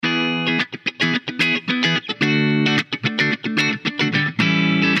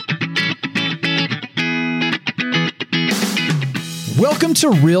Welcome to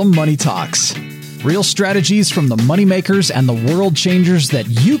Real Money Talks. Real strategies from the moneymakers and the world changers that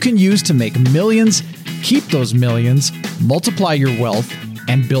you can use to make millions, keep those millions, multiply your wealth,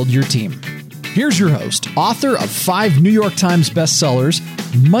 and build your team. Here's your host, author of 5 New York Times bestsellers,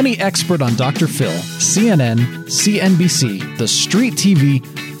 money expert on Dr. Phil, CNN, CNBC, The Street TV,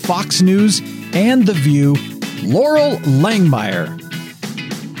 Fox News, and The View, Loral Langemeier.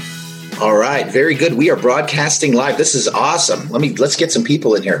 All right. Very good. We are broadcasting live. This is awesome. Let's get some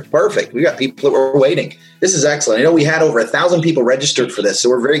people in here. Perfect. We got people that were waiting. This is excellent. I know we had over 1,000 people registered for this, so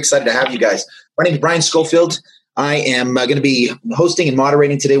we're very excited to have you guys. My name is Brian Schofield. I am going to be hosting and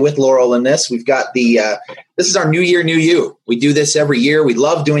moderating today with Loral in this. We've got this is our New Year, New You. We do this every year. We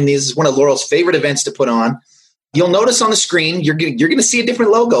love doing these. It's one of Loral's favorite events to put on. You'll notice on the screen, you're going to see a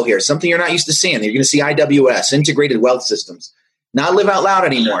different logo here, something you're not used to seeing. You're going to see IWS, Integrated Wealth Systems. Not Live Out Loud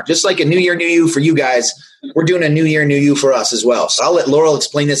anymore. Just like a New Year, New You for you guys, we're doing a New Year, New You for us as well. So I'll let Loral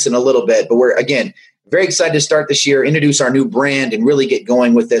explain this in a little bit. But we're, again, very excited to start this year, introduce our new brand, and really get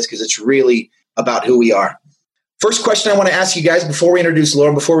going with this because it's really about who we are. First question I want to ask you guys before we introduce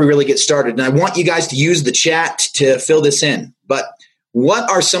Loral, before we really get started, and I want you guys to use the chat to fill this in. But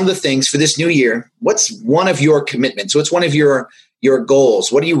what are some of the things for this new year? What's one of your commitments? What's one of your goals?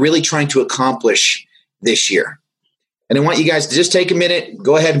 What are you really trying to accomplish this year? And I want you guys to just take a minute,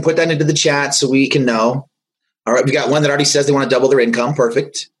 go ahead and put that into the chat so we can know. All right, we got one that already says they want to double their income.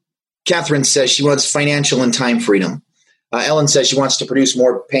 Perfect. Catherine says she wants financial and time freedom. Ellen says she wants to produce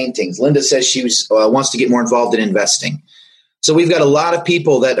more paintings. Linda says she wants to get more involved in investing. So we've got a lot of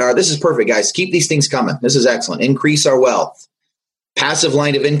people that are, this is perfect, guys. Keep these things coming. This is excellent. Increase our wealth. Passive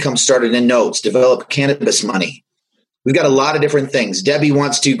line of income started in notes. Develop cannabis money. We've got a lot of different things. Debbie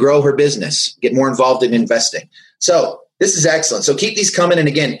wants to grow her business, get more involved in investing. So this is excellent. So keep these coming. And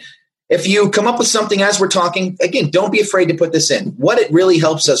again, if you come up with something as we're talking, again, don't be afraid to put this in. What it really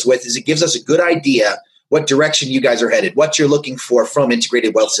helps us with is it gives us a good idea what direction you guys are headed, what you're looking for from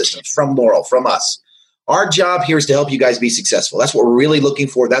Integrated Wealth Systems, from Loral, from us. Our job here is to help you guys be successful. That's what we're really looking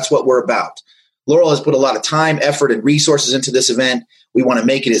for. That's what we're about. Loral has put a lot of time, effort, and resources into this event. We want to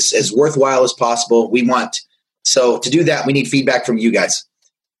make it as worthwhile as possible. So to do that, we need feedback from you guys.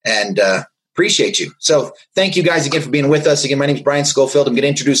 And appreciate you. So thank you guys again for being with us. Again, my name is Brian Schofield. I'm going to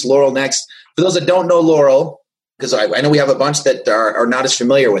introduce Loral next. For those that don't know Loral, because I know we have a bunch that are not as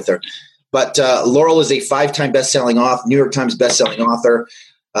familiar with her, but Loral is a 5-time best-selling author, New York Times best-selling author.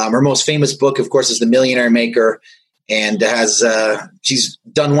 Her most famous book, of course, is The Millionaire Maker, and she's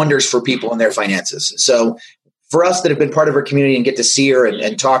done wonders for people in their finances. So for us that have been part of her community and get to see her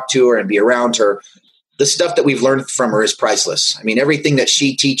and talk to her and be around her, the stuff that we've learned from her is priceless. I mean, everything that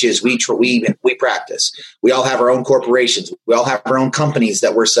she teaches, we practice. We all have our own corporations. We all have our own companies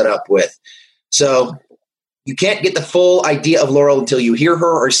that we're set up with. So you can't get the full idea of Loral until you hear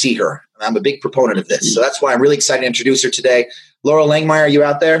her or see her. I'm a big proponent of this. So that's why I'm really excited to introduce her today. Loral Langemeier, are you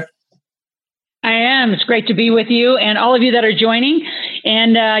out there? I am. It's great to be with you and all of you that are joining.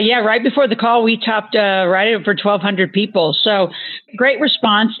 And right before the call, we topped right over 1,200 people. So great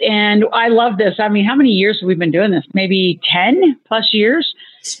response. And I love this. I mean, how many years have we been doing this? Maybe 10 plus years.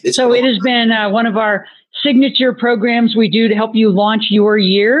 It has been one of our signature programs we do to help you launch your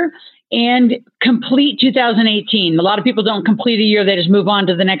year and complete 2018. A lot of people don't complete a year. They just move on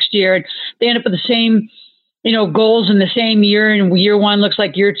to the next year. They end up with the same goals in the same year, and year 1 looks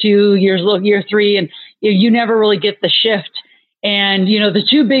like year 2, year 3, and you never really get the shift. And, the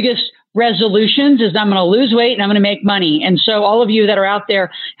 2 biggest resolutions is I'm going to lose weight and I'm going to make money. And so all of you that are out there,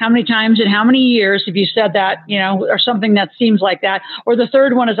 how many times and how many years have you said that, or something that seems like that? Or the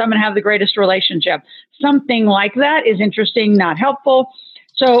third one is I'm going to have the greatest relationship. Something like that is interesting, not helpful.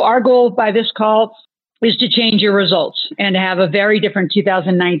 So our goal by this call is to change your results and to have a very different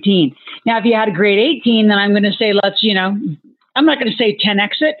 2019. Now, if you had a great 18, then I'm going to say, I'm not going to say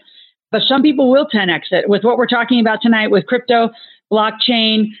 10x it, but some people will 10x it. With what we're talking about tonight with crypto,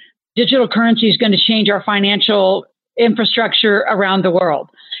 blockchain, digital currency is going to change our financial infrastructure around the world.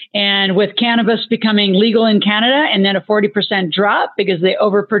 And with cannabis becoming legal in Canada and then a 40% drop because they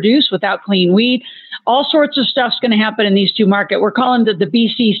overproduce without clean weed, all sorts of stuff's going to happen in these 2 markets. We're calling it the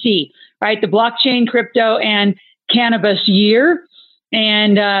BCC, right? The blockchain, crypto, and cannabis year.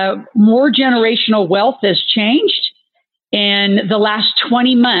 And more generational wealth has changed in the last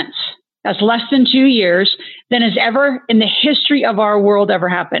 20 months. That's less than 2 years than has ever in the history of our world ever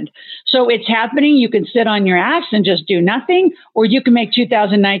happened. So it's happening. You can sit on your ass and just do nothing, or you can make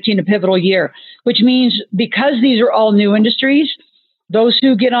 2019 a pivotal year, which means because these are all new industries, those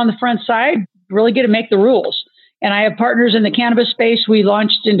who get on the front side really get to make the rules. And I have partners in the cannabis space. We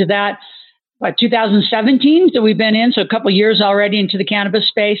launched into that 2017 that we've been in. So a couple of years already into the cannabis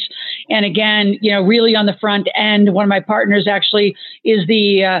space. And again, really on the front end, one of my partners actually is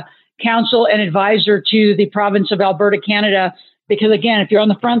the counsel and advisor to the province of Alberta, Canada. Because again, if you're on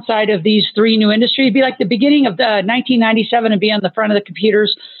the front side of these three new industries, it'd be like the beginning of the 1997 and be on the front of the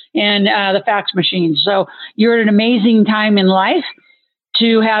computers and the fax machines. So you're at an amazing time in life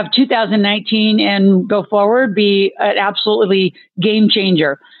to have 2019 and go forward be an absolutely game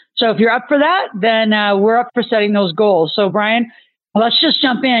changer. So if you're up for that, then we're up for setting those goals. So Brian, let's just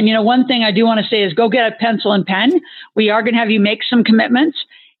jump in. One thing I do want to say is go get a pencil and pen. We are going to have you make some commitments.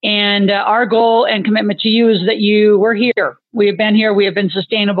 And our goal and commitment to you is that we're here. We have been here. We have been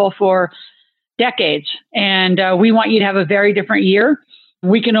sustainable for decades. And we want you to have a very different year.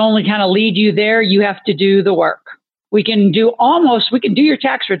 We can only kind of lead you there. You have to do the work. We can do your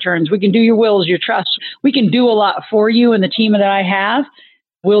tax returns. We can do your wills, your trusts. We can do a lot for you and the team that I have.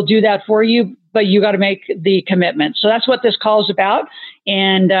 We'll do that for you, but you got to make the commitment. So that's what this call is about.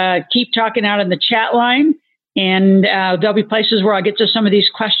 And keep talking out in the chat line. And there'll be places where I'll get to some of these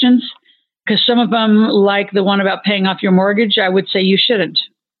questions because some of them, like the one about paying off your mortgage, I would say you shouldn't.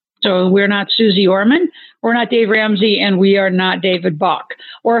 So we're not Susie Orman, we're not Dave Ramsey, and we are not David Bach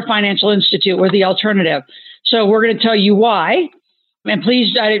or a financial institute. We're the alternative. So we're going to tell you why. And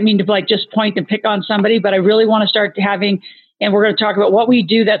please, I didn't mean to just point and pick on somebody, but I really want to start having, and we're going to talk about what we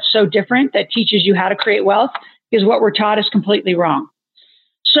do that's so different that teaches you how to create wealth, because what we're taught is completely wrong.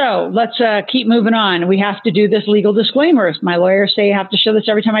 So let's keep moving on. We have to do this legal disclaimer. My lawyers say I have to show this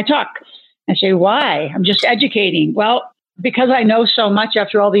every time I talk. I say, why? I'm just educating. Well, because I know so much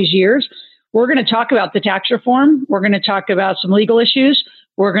after all these years, we're going to talk about the tax reform. We're going to talk about some legal issues.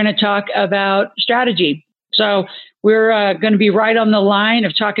 We're going to talk about strategy. So we're going to be right on the line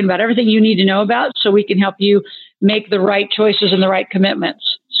of talking about everything you need to know about so we can help you make the right choices and the right commitments.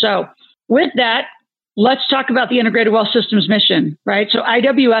 So with that, let's talk about the Integrated Wealth Systems mission, right? So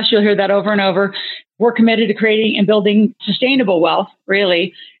IWS, you'll hear that over and over. We're committed to creating and building sustainable wealth,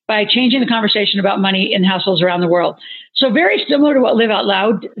 really, by changing the conversation about money in households around the world. So very similar to what Live Out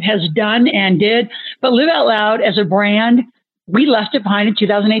Loud has done and did, but Live Out Loud as a brand, we left it behind in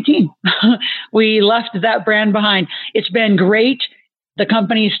 2018. We left that brand behind. It's been great. The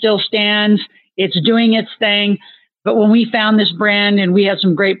company still stands. It's doing its thing. But when we found this brand, and we had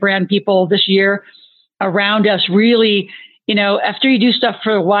some great brand people this year around us, really, after you do stuff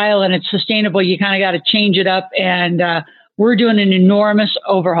for a while and it's sustainable, you kind of got to change it up. And we're doing an enormous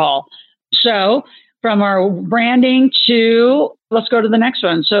overhaul. So from our branding to, let's go to the next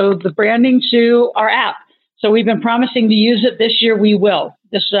one. So the branding to our app. So we've been promising to use it this year. We will.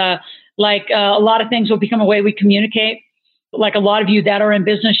 This, a lot of things will become a way we communicate. Like a lot of you that are in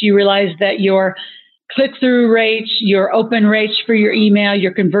business, you realize that your click-through rates, your open rates for your email,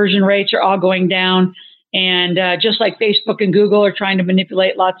 your conversion rates are all going down. And just like Facebook and Google are trying to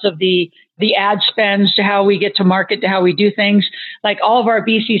manipulate lots of the ad spends to how we get to market, to how we do things, like all of our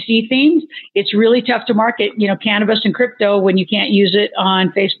BCC themes, it's really tough to market, cannabis and crypto when you can't use it on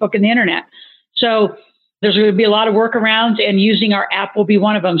Facebook and the internet. So there's going to be a lot of workarounds, and using our app will be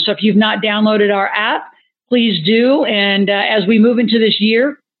one of them. So if you've not downloaded our app, please do. And as we move into this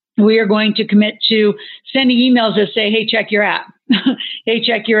year, we are going to commit to sending emails that say, hey, check your app. Hey,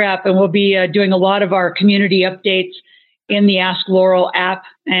 check your app. And we'll be doing a lot of our community updates in the Ask Laurel app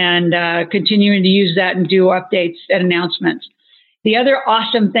and continuing to use that and do updates and announcements. The other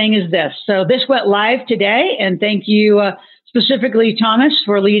awesome thing is this. So this went live today, and thank you specifically, Thomas,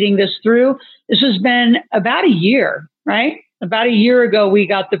 for leading this through. This has been about a year, right? About a year ago, we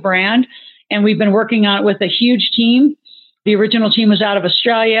got the brand, and we've been working on it with a huge team. The original team was out of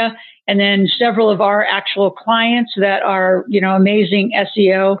Australia, and then several of our actual clients that are, amazing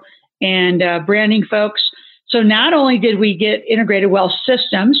SEO and branding folks. So not only did we get Integrated Wealth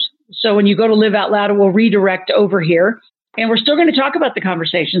Systems, so when you go to Live Out Loud, it will redirect over here, and we're still going to talk about the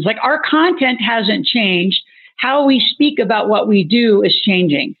conversations. Like, our content hasn't changed. How we speak about what we do is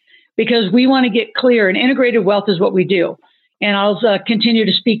changing, because we want to get clear, and integrated wealth is what we do. And I'll continue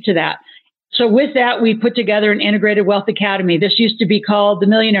to speak to that. So with that, we put together an Integrated Wealth Academy. This used to be called the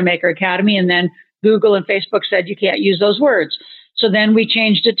Millionaire Maker Academy, and then Google and Facebook said you can't use those words. So then we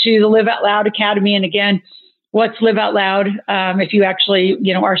changed it to the Live Out Loud Academy. And again, what's Live Out Loud? If you actually,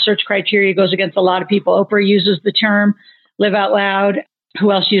 our search criteria goes against a lot of people. Oprah uses the term Live Out Loud.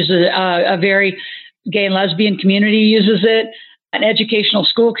 Who else uses it? A very gay and lesbian community uses it. An educational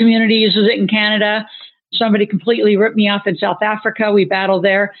school community uses it in Canada. Somebody completely ripped me off in South Africa. We battle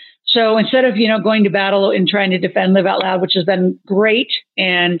there. So instead of, going to battle and trying to defend Live Out Loud, which has been great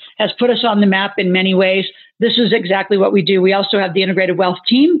and has put us on the map in many ways, this is exactly what we do. We also have the Integrated Wealth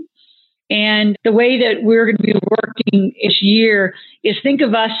team. And the way that we're going to be working this year is think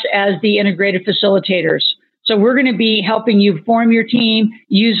of us as the integrated facilitators. So we're going to be helping you form your team,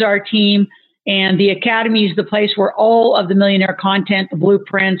 use our team, and the Academy is the place where all of the millionaire content, the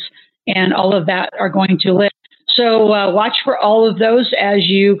blueprints, and all of that are going to live. So watch for all of those as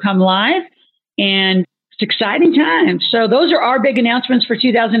you come live, and it's exciting times. So those are our big announcements for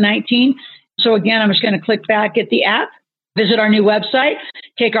 2019. So again, I'm just going to click back at the app, visit our new website,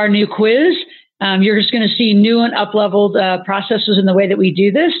 take our new quiz. You're just going to see new and up-leveled processes in the way that we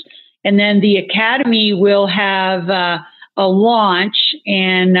do this. And then the Academy will have a launch,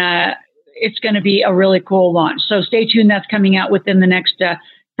 and it's going to be a really cool launch. So stay tuned. That's coming out within the next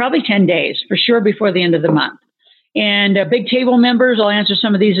probably 10 days, for sure, before the end of the month. And Big Table members, I'll answer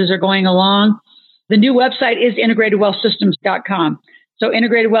some of these as they're going along. The new website is integratedwealthsystems.com. So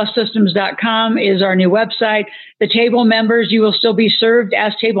integratedwealthsystems.com is our new website. The table members, you will still be served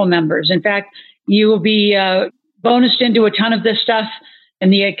as table members. In fact, you will be bonused into a ton of this stuff in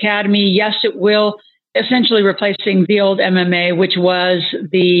the Academy. Yes, it will, essentially replacing the old MMA, which was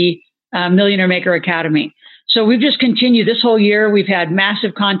the Millionaire Maker Academy. So we've just continued this whole year. We've had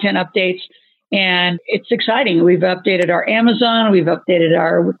massive content updates, and it's exciting. We've updated our Amazon. We've updated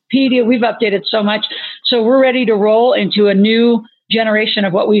our Wikipedia. We've updated so much. So we're ready to roll into a new generation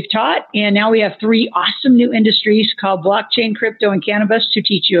of what we've taught. And now we have 3 awesome new industries called blockchain, crypto, and cannabis to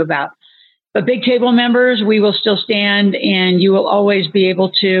teach you about. But Big Table members, we will still stand, and you will always be able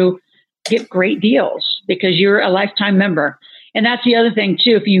to get great deals because you're a lifetime member. And that's the other thing,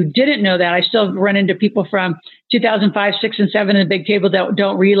 too. If you didn't know that, I still run into people from 2005, 6, and 7 in the Big Table that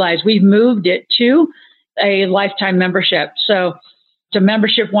don't realize we've moved it to a lifetime membership. So it's a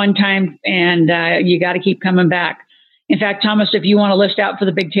membership one time, and you got to keep coming back. In fact, Thomas, if you want to list out for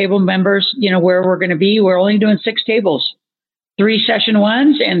the Big Table members, where we're going to be, we're only doing 6 tables, 3 session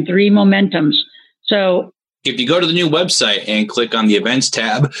 1s and 3 momentums. So if you go to the new website and click on the events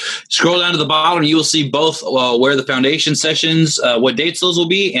tab, scroll down to the bottom, you will see both where the foundation sessions, what dates those will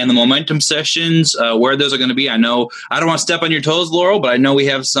be, and the momentum sessions, where those are going to be. I know I don't want to step on your toes, Laurel, but I know we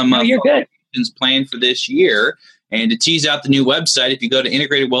have some planned for this year. And to tease out the new website, if you go to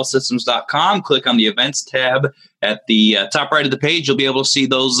integratedwealthsystems.com, click on the events tab at the top right of the page, you'll be able to see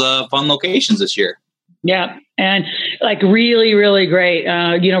those fun locations this year. Yeah. And really, really great.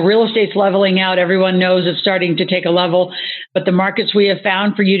 Real estate's leveling out. Everyone knows it's starting to take a level, but the markets we have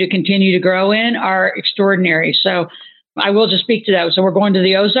found for you to continue to grow in are extraordinary. So I will just speak to that. So we're going to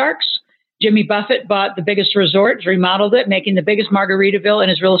the Ozarks. Jimmy Buffett bought the biggest resort, remodeled it, making the biggest Margaritaville in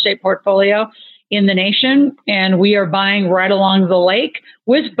his real estate portfolio in the nation. And we are buying right along the lake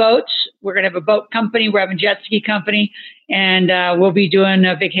with boats. We're going to have a boat company. We're having a jet ski company, and we'll be doing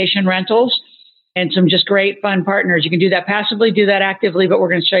vacation rentals and some just great fun partners. You can do that passively, do that actively, but we're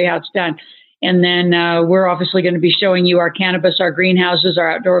going to show you how it's done. And then we're obviously going to be showing you our cannabis, our greenhouses,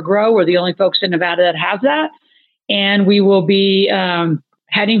 our outdoor grow. We're the only folks in Nevada that have that. And we will be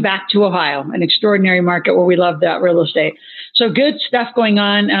heading back to Ohio, an extraordinary market where we love that real estate. So good stuff going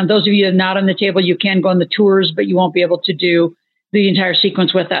on. Those of you that are not on the table, you can go on the tours, but you won't be able to do the entire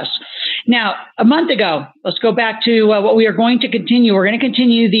sequence with us. Now, a month ago, let's go back to what we are going to continue. We're going to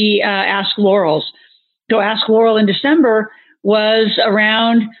continue the Ask Laurels. So Ask Laurel in December was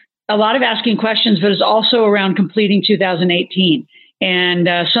around a lot of asking questions, but it's also around completing 2018. And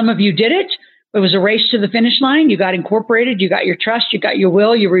some of you did it. It was a race to the finish line. You got incorporated. You got your trust. You got your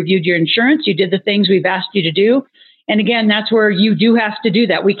will. You reviewed your insurance. You did the things we've asked you to do. And again, that's where you do have to do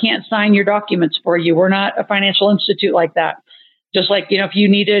that. We can't sign your documents for you. We're not a financial institute like that. Just like, if you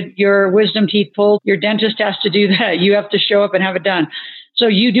needed your wisdom teeth pulled, your dentist has to do that. You have to show up and have it done. So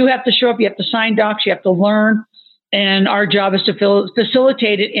you do have to show up. You have to sign docs. You have to learn. And our job is to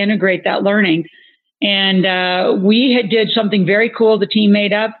facilitate it, integrate that learning. And we did something very cool the team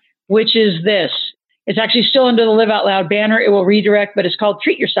made up, which is this. It's actually still under the Live Out Loud banner. It will redirect, but it's called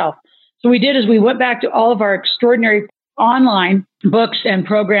Treat Yourself. So we did is we went back to all of our extraordinary online books and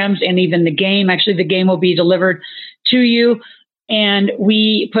programs and even the game. Actually, the game will be delivered to you. And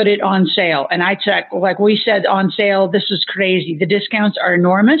we put it on sale. And I checked, like we said, on sale, this is crazy. The discounts are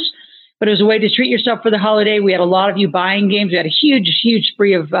enormous, but it was a way to treat yourself for the holiday. We had a lot of you buying games. We had a huge, huge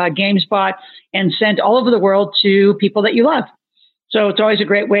spree of games bought and sent all over the world to people that you love. So it's always a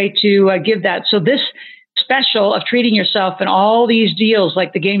great way to give that. So this special of treating yourself and all these deals,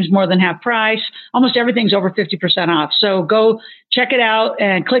 like the game's more than half price, almost everything's over 50% off. So go check it out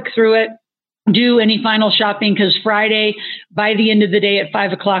and click through it. Do any final shopping because Friday, by the end of the day at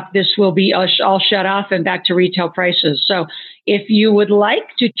 5 o'clock, this will be all shut off and back to retail prices. So if you would like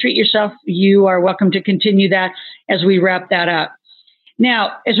to treat yourself, you are welcome to continue that as we wrap that up.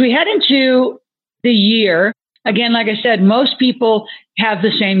 Now, as we head into the year, again, like I said, most people have the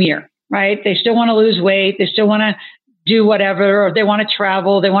same year, right? They still want to lose weight. They still want to do whatever, or they want to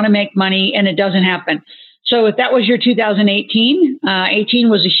travel. They want to make money, and it doesn't happen. So if that was your 2018, 18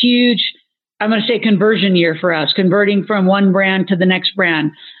 was a huge, I'm going to say, conversion year for us, converting from one brand to the next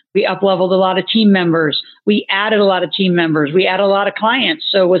brand. We up-leveled a lot of team members. We added a lot of team members. We added a lot of clients.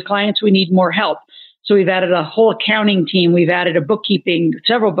 So with clients, we need more help. So we've added a whole accounting team. We've added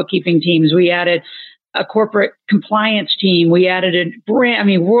several bookkeeping teams. We added a corporate compliance team. We added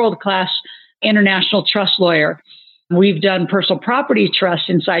a world-class international trust lawyer. We've done personal property trust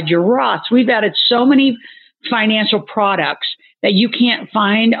inside your Roths. We've added so many financial products that you can't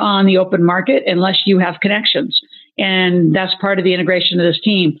find on the open market unless you have connections. And that's part of the integration of this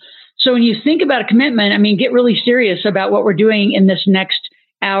team. So when you think about a commitment, get really serious about what we're doing in this next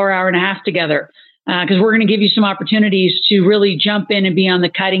hour and a half together. Because we're going to give you some opportunities to really jump in and be on the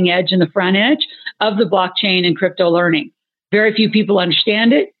cutting edge and the front edge of the blockchain and crypto learning. Very few people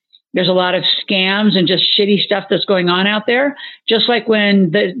understand it. There's a lot of scams and just shitty stuff that's going on out there. Just like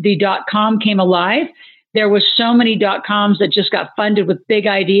when the .com came alive, there was so many .coms that just got funded with big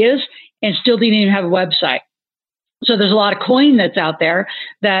ideas and still didn't even have a website. So there's a lot of coin that's out there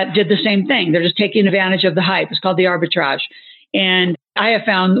that did the same thing. They're just taking advantage of the hype. It's called the arbitrage. And I have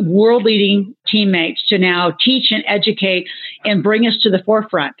found world-leading teammates to now teach and educate and bring us to the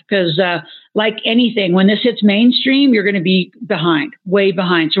forefront. Because like anything, when this hits mainstream, you're going to be behind, way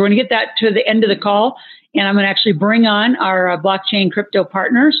behind. So we're going to get that to the end of the call. And I'm going to actually bring on our blockchain crypto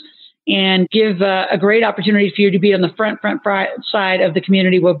partners and give a great opportunity for you to be on the front side of the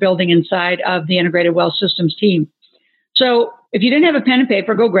community we're building inside of the Integrated Wealth Systems team. So if you didn't have a pen and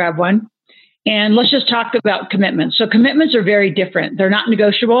paper, go grab one. And let's just talk about commitments. So commitments are very different. They're not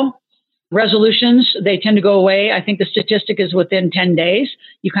negotiable. Resolutions, they tend to go away. I think the statistic is within 10 days.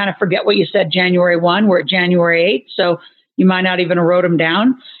 You kind of forget what you said January 1. We're at January 8th, so you might not even have wrote them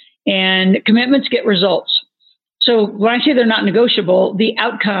down. And commitments get results. So when I say they're not negotiable, the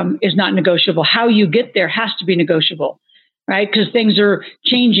outcome is not negotiable. How you get there has to be negotiable, right? Because things are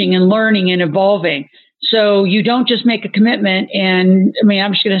changing and learning and evolving. So you don't just make a commitment and,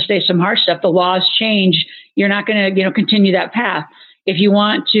 I'm just going to say some harsh stuff. The laws change. You're not going to, continue that path. If you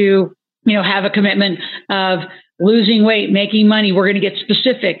want to, have a commitment of losing weight, making money, we're going to get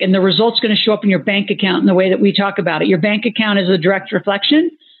specific, and the result's going to show up in your bank account in the way that we talk about it. Your bank account is a direct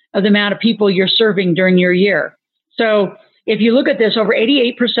reflection of the amount of people you're serving during your year. So if you look at this, over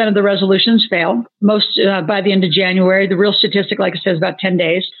 88% of the resolutions fail, most by the end of January. The real statistic, like I said, is about 10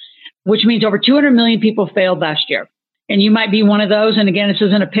 days. Which means over 200 million people failed last year. And you might be one of those. And again, this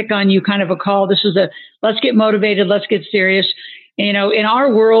isn't a pick on you kind of a call. This is let's get motivated. Let's get serious. In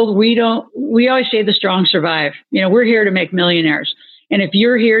our world, we always say the strong survive. We're here to make millionaires. And if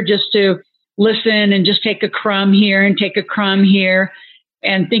you're here just to listen and just take a crumb here and take a crumb here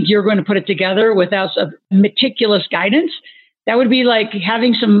and think you're going to put it together without some meticulous guidance, that would be like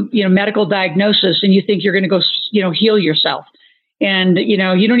having some, medical diagnosis and you think you're going to go, heal yourself. And, you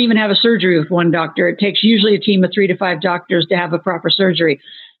don't even have a surgery with one doctor. It takes usually a team of 3 to 5 doctors to have a proper surgery.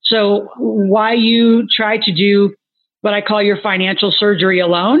 So why you try to do what I call your financial surgery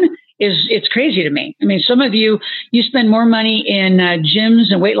alone it's crazy to me. Some of you spend more money in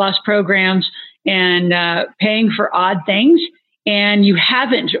gyms and weight loss programs and paying for odd things, and you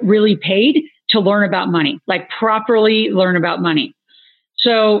haven't really paid to learn about money, like properly learn about money.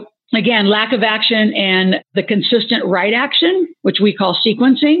 So again, lack of action and the consistent right action, which we call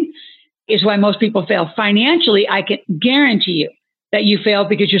sequencing, is why most people fail. Financially, I can guarantee you that you fail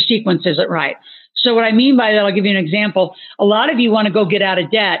because your sequence isn't right. So what I mean by that, I'll give you an example. A lot of you want to go get out of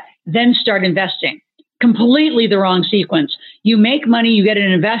debt, then start investing. Completely the wrong sequence. You make money, you get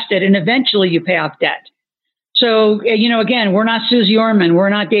it invested, and eventually you pay off debt. So, again, we're not Susie Orman. We're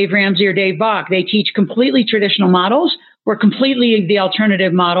not Dave Ramsey or Dave Bach. They teach completely traditional models. We're completely the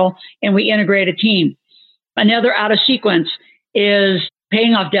alternative model, and we integrate a team. Another out of sequence is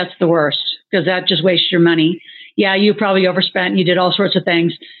paying off debt's the worst because that just wastes your money. Yeah, you probably overspent and you did all sorts of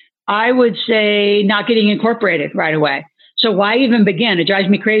things. I would say not getting incorporated right away. So why even begin? It drives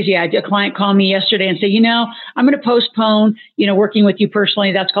me crazy. I had a client call me yesterday and say, I'm going to postpone, working with you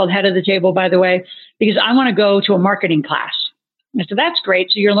personally. That's called head of the table, by the way, because I want to go to a marketing class. And so that's great.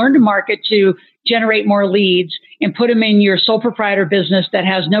 So you're learn to market to generate more leads and put them in your sole proprietor business that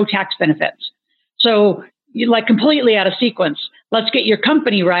has no tax benefits. So you're like completely out of sequence. Let's get your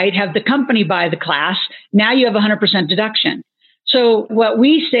company right. Have the company buy the class. Now you have 100% deduction. So what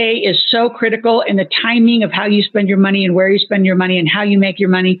we say is so critical in the timing of how you spend your money and where you spend your money and how you make your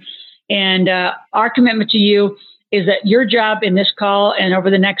money. And our commitment to you is that your job in this call and over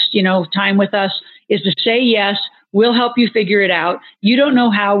the next, time with us is to say yes. We'll help you figure it out. You don't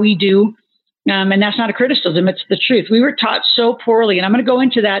know how we do. And that's not a criticism. It's the truth. We were taught so poorly. And I'm going to go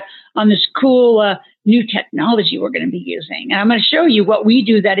into that on this cool new technology we're going to be using. And I'm going to show you what we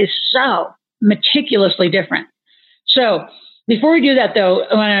do that is so meticulously different. So before we do that, though,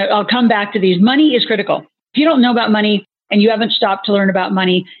 I'll come back to these. Money is critical. If you don't know about money and you haven't stopped to learn about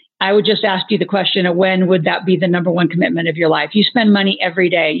money, I would just ask you the question of when would that be the number one commitment of your life? You spend money every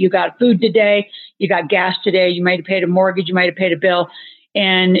day. You got food today. You got gas today. You might have paid a mortgage. You might have paid a bill.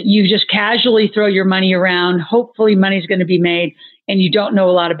 And you just casually throw your money around. Hopefully money's going to be made and you don't know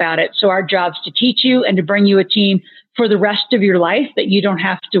a lot about it. So our job's to teach you and to bring you a team for the rest of your life that you don't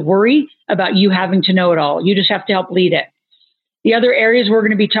have to worry about you having to know it all. You just have to help lead it. The other areas we're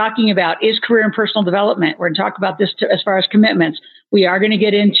going to be talking about is career and personal development. We're going to talk about this as far as commitments. We are going to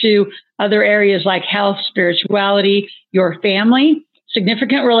get into other areas like health, spirituality, your family,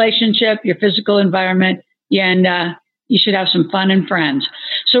 significant relationship, your physical environment, and you should have some fun and friends.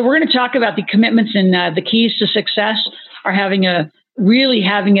 So we're going to talk about the commitments and the keys to success are having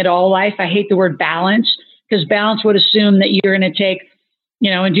it all life. I hate the word balance because balance would assume that you're going to take,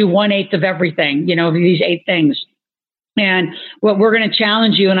 and do 1/8 of everything, these 8 things. And what we're going to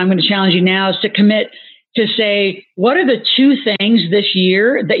challenge you, and I'm going to challenge you now, is to commit to say, what are the 2 things this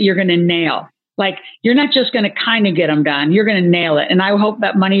year that you're going to nail? Like, you're not just going to kind of get them done. You're going to nail it. And I hope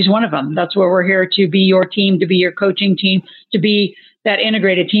that money is one of them. That's where we're here to be your team, to be your coaching team, to be that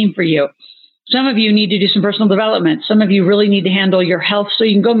integrated team for you. Some of you need to do some personal development. Some of you really need to handle your health so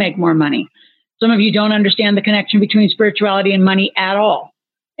you can go make more money. Some of you don't understand the connection between spirituality and money at all.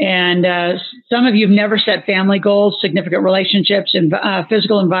 And some of you have never set family goals, significant relationships, and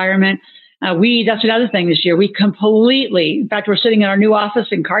physical environment. That's another thing this year. We completely, in fact, we're sitting in our new office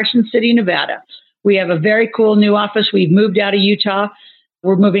in Carson City, Nevada. We have a very cool new office. We've moved out of Utah.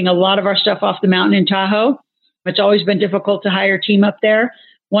 We're moving a lot of our stuff off the mountain in Tahoe. It's always been difficult to hire a team up there.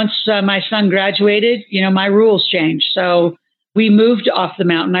 Once my son graduated, my rules changed. So we moved off the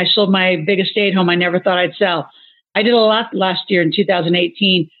mountain. I sold my big estate home I never thought I'd sell. I did a lot last year in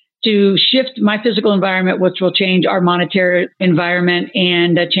 2018 to shift my physical environment, which will change our monetary environment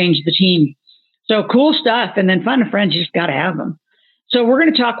and change the team. So cool stuff. And then fun and friends, you just got to have them. So we're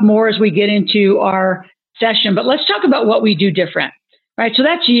going to talk more as we get into our session, but let's talk about what we do different, right? So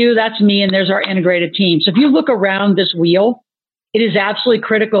that's you, that's me, and there's our integrated team. So if you look around this wheel, it is absolutely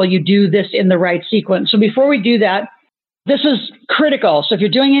critical you do this in the right sequence. So before we do that, this is critical. So if you're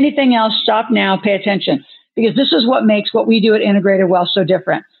doing anything else, stop now, pay attention, because this is what makes what we do at Integrated Wealth so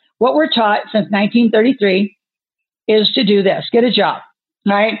different. What we're taught since 1933 is to do this, get a job,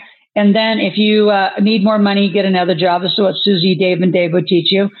 right? And then if you need more money, get another job. This is what Susie, Dave, and Dave would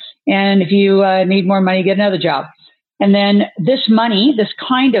teach you. And if you need more money, get another job. And then this money, this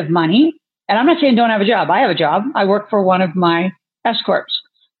kind of money, and I'm not saying don't have a job. I have a job. I work for one of my S Corps,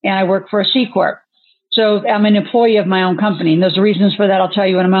 and I work for a C Corp. So I'm an employee of my own company. And there's reasons for that I'll tell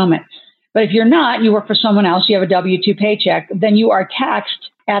you in a moment. But if you're not, you work for someone else, you have a W-2 paycheck, then you are taxed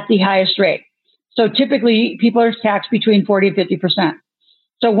at the highest rate. So typically, people are taxed between 40 and 50%.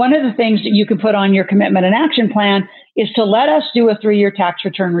 So one of the things that you can put on your commitment and action plan is to let us do a 3-year tax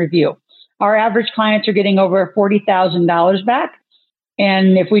return review. Our average clients are getting over $40,000 back.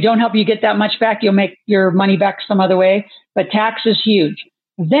 And if we don't help you get that much back, you'll make your money back some other way. But tax is huge.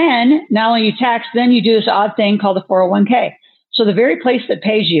 Then, not only you tax, then you do this odd thing called a 401k. So the very place that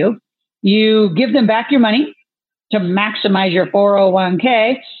pays you, you give them back your money to maximize your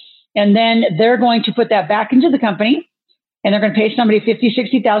 401k, and then they're going to put that back into the company, and they're going to pay somebody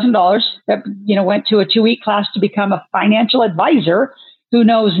 $50,000, $60,000 that went to a 2-week class to become a financial advisor who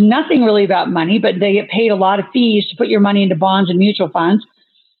knows nothing really about money, but they get paid a lot of fees to put your money into bonds and mutual funds,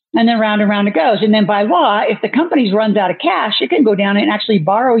 and then round and round it goes. And then by law, if the company runs out of cash, it can go down and actually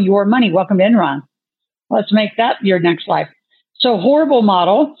borrow your money. Welcome to Enron. Let's make that your next life. So horrible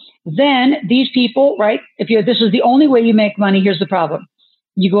model. Then these people, right? This is the only way you make money. Here's the problem.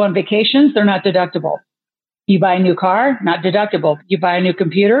 You go on vacations, they're not deductible. You buy a new car, not deductible. You buy a new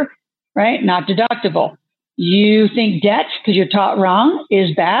computer, right? Not deductible. You think debt, because you're taught wrong,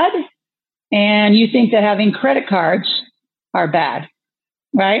 is bad. And you think that having credit cards are bad,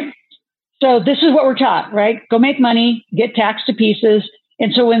 right? So this is what we're taught, right? Go make money, get taxed to pieces.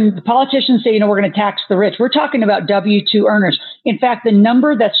 And so when the politicians say, we're going to tax the rich, we're talking about W-2 earners. In fact, the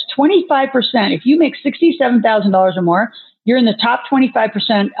number that's 25%, if you make $67,000 or more, you're in the top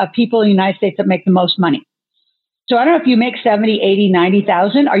 25% of people in the United States that make the most money. So I don't know if you make 70, 80,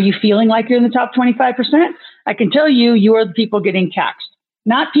 90,000. Are you feeling like you're in the top 25%? I can tell you, you are the people getting taxed.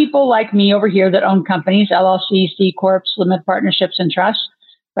 not people like me over here that own companies, LLC, C Corps, limited partnerships, and trusts,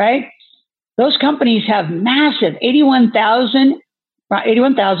 right? Those companies have massive 81,000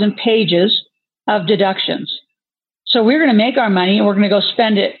 pages of deductions. So we're going to make our money and we're going to go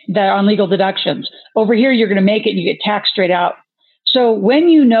spend it on legal deductions. Over here, you're going to make it and you get taxed straight out. So when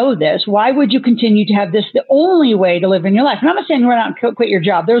you know this, why would you continue to have this the only way to live in your life? And I'm not saying run out and quit your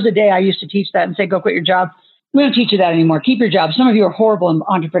job. There was a day I used to teach that and say, go quit your job. We don't teach you that anymore. Keep your job. Some of you are horrible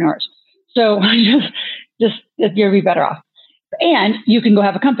entrepreneurs. So just you'll be better off. And you can go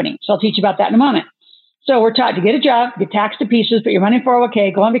have a company. So I'll teach you about that in a moment. So we're taught to get a job, get taxed to pieces, put your money in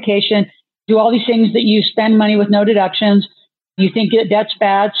 401k, go on vacation, do all these things that you spend money with no deductions. You think that debt's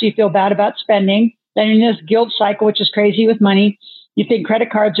bad, so you feel bad about spending. Then you're in this guilt cycle, which is crazy with money. You think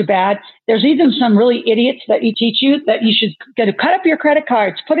credit cards are bad. There's even some really idiots that you teach you that you should get to cut up your credit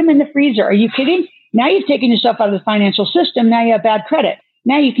cards, put them in the freezer. Are you kidding? Now you've taken yourself out of the financial system. Now you have bad credit.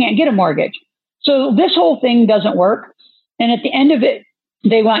 Now you can't get a mortgage. So this whole thing doesn't work. And at the end of it,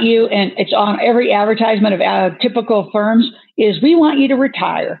 they want you, and it's on every advertisement of typical firms, is we want you to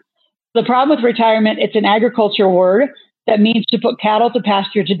retire. The problem with retirement, it's an agriculture word that means to put cattle to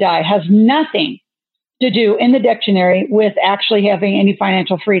pasture to die. It has nothing to do in the dictionary with actually having any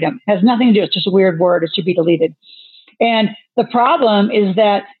financial freedom. It has nothing to do. It's just a weird word. It should be deleted. And the problem is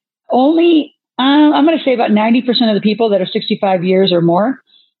that only, I'm going to say about 90% of the people that are 65 years or more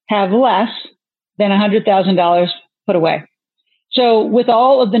have less than $100,000 put away. So with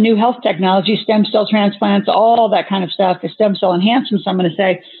all of the new health technology, stem cell transplants, all that kind of stuff, the stem cell enhancements, I'm going to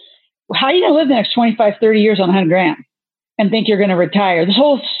say, how are you going to live the next 25, 30 years on $100,000 and think you're going to retire? This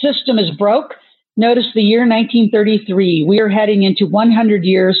whole system is broke. Notice the year 1933. We are heading into 100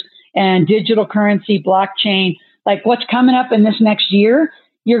 years and digital currency, blockchain. Like what's coming up in this next year,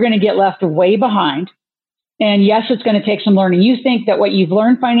 you're going to get left way behind. And yes, it's going to take some learning. You think that what you've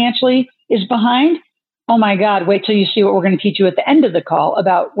learned financially is behind? Oh my God, wait till you see what we're going to teach you at the end of the call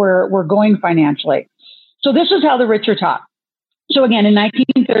about where we're going financially. So this is how the rich are taught. So again, in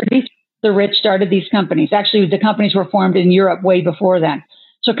 1930s, the rich started these companies. Actually, the companies were formed in Europe way before then.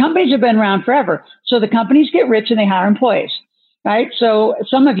 So companies have been around forever. So the companies get rich and they hire employees, right? So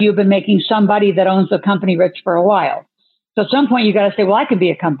some of you have been making somebody that owns the company rich for a while. So at some point, you got to say, well, I can be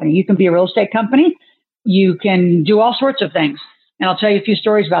a company. You can be a real estate company. You can do all sorts of things. And I'll tell you a few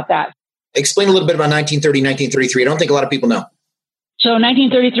stories about that. Explain a little bit about 1930, 1933. I don't think a lot of people know. So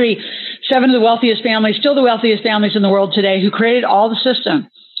 1933, 7 of the wealthiest families, still the wealthiest families in the world today, who created all the system.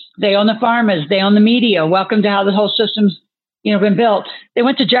 They own the pharmas. They own the media. Welcome to how the whole system's, been built. They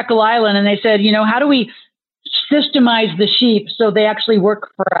went to Jekyll Island and they said, how do we systemize the sheep so they actually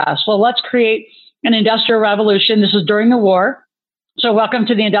work for us? Well, let's create an industrial revolution. This is during the war. So welcome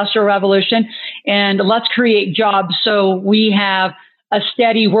to the Industrial Revolution. And let's create jobs so we have a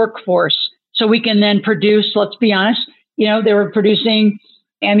steady workforce so we can then produce, let's be honest, they were producing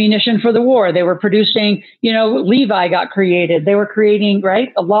ammunition for the war. They were producing, Levi got created. They were creating, right?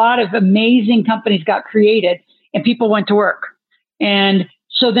 A lot of amazing companies got created and people went to work. And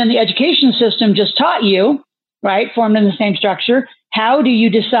so then the education system just taught you, right? Formed in the same structure. How do you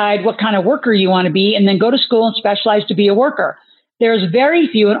decide what kind of worker you want to be and then go to school and specialize to be a worker? There's very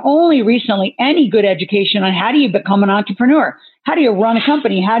few and only recently any good education on how do you become an entrepreneur? How do you run a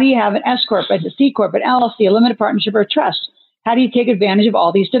company? How do you have an S Corp, a C Corp, an LLC, a limited partnership, or a trust? How do you take advantage of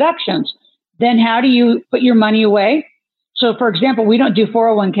all these deductions? Then how do you put your money away? So, for example, we don't do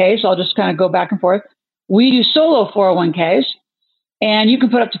 401ks. So I'll just kind of go back and forth. We do solo 401ks, and you can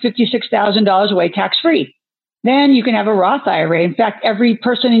put up to $56,000 away tax-free. Then you can have a Roth IRA. In fact, every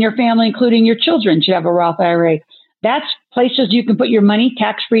person in your family, including your children, should have a Roth IRA. That's places you can put your money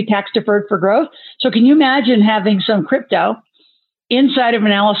tax-free, tax-deferred for growth. So can you imagine having some crypto inside of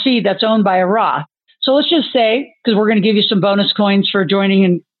an LLC that's owned by a Roth? So let's just say, because we're going to give you some bonus coins for joining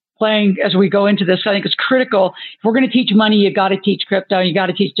and playing as we go into this, I think it's critical. If we're going to teach money, you got to teach crypto, you got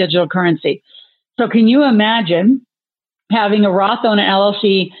to teach digital currency. So can you imagine having a Roth on an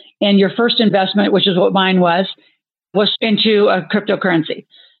LLC and your first investment, which is what mine was into a cryptocurrency,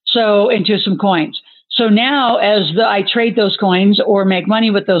 so into some coins. So now as I trade those coins or make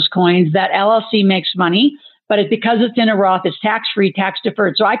money with those coins, that LLC makes money, but because it's in a Roth, it's tax-free,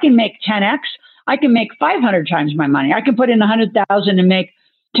 tax-deferred. So I can make 10X. I can make 500 times my money. I can put in 100,000 and make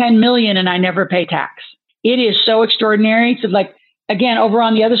 10 million and I never pay tax. It is so extraordinary. So like, again, over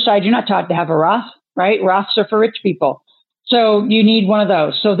on the other side, you're not taught to have a Roth, right? Roths are for rich people. So you need one of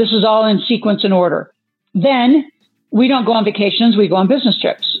those. So this is all in sequence and order. Then we don't go on vacations. We go on business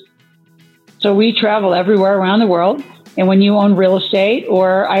trips. So we travel everywhere around the world. And when you own real estate,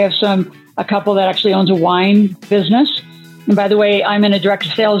 or I have a couple that actually owns a wine business, And by the way, I'm in a direct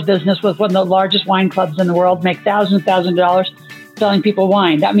sales business with one of the largest wine clubs in the world, make thousands of dollars selling people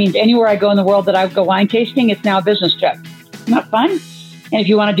wine. That means anywhere I go in the world that I go wine tasting, it's now a business trip. Not fun? And if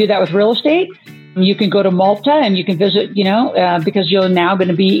you want to do that with real estate, you can go to Malta and you can visit, because you're now going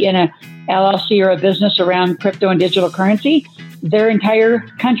to be in a LLC or a business around crypto and digital currency. Their entire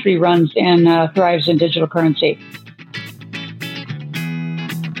country runs and thrives in digital currency.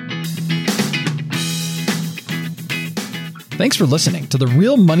 Thanks for listening to the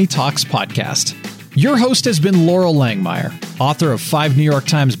Real Money Talks podcast. Your host has been Laurel Langmeyer, author of 5 New York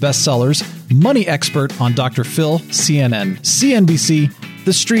Times bestsellers, money expert on Dr. Phil, CNN, CNBC,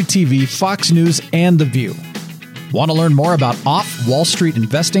 The Street TV, Fox News, and The View. Want to learn more about off-Wall Street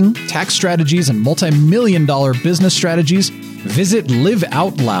investing, tax strategies, and multi-million-dollar business strategies? Visit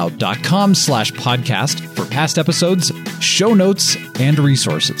liveoutloud.com/podcast for past episodes, show notes, and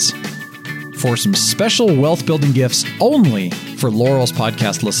resources. For some special wealth-building gifts only for Laurel's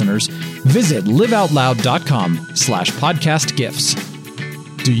podcast listeners, visit liveoutloud.com/podcast gifts.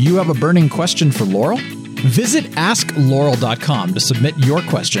 Do you have a burning question for Laurel? Visit asklaurel.com to submit your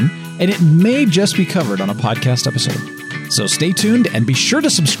question, and it may just be covered on a podcast episode. So stay tuned and be sure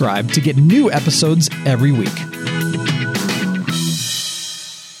to subscribe to get new episodes every week.